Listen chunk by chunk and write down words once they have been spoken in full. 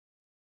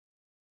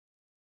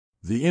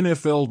The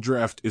NFL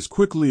draft is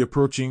quickly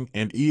approaching,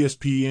 and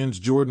ESPN's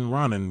Jordan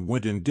Raanan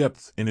went in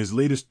depth in his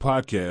latest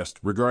podcast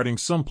regarding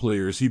some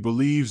players he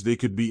believes they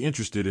could be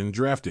interested in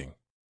drafting.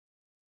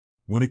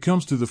 When it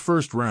comes to the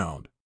first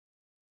round,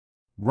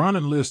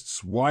 Raanan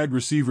lists wide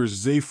receivers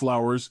Zay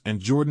Flowers and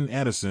Jordan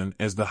Addison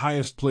as the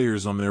highest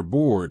players on their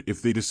board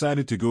if they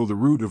decided to go the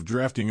route of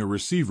drafting a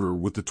receiver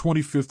with the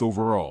 25th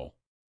overall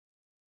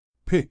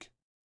pick.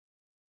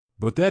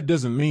 But that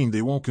doesn't mean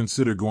they won't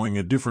consider going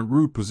a different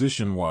route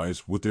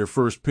position-wise with their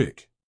first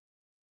pick.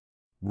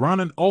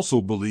 Raanan also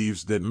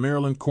believes that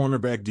Maryland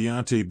cornerback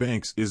Deonte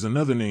Banks is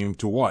another name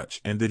to watch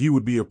and that he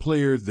would be a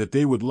player that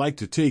they would like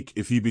to take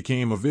if he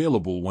became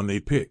available when they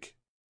pick.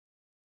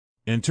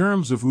 In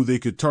terms of who they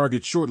could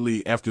target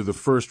shortly after the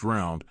first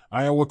round,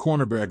 Iowa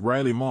cornerback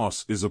Riley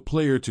Moss is a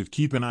player to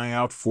keep an eye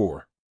out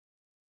for.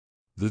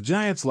 The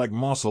Giants like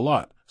Moss a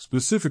lot,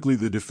 specifically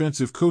the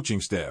defensive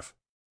coaching staff.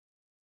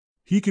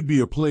 He could be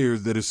a player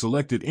that is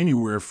selected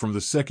anywhere from the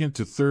 2nd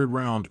to 3rd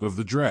round of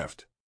the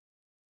draft.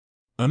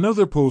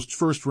 Another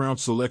post-first-round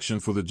selection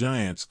for the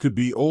Giants could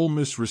be Ole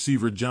Miss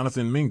receiver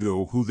Jonathan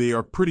Mingo, who they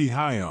are pretty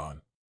high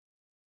on.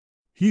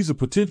 He's a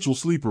potential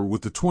sleeper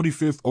with the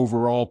 25th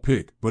overall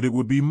pick, but it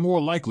would be more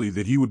likely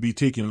that he would be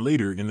taken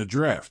later in the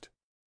draft,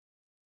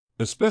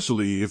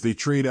 especially if they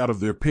trade out of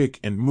their pick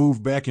and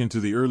move back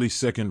into the early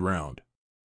 2nd round.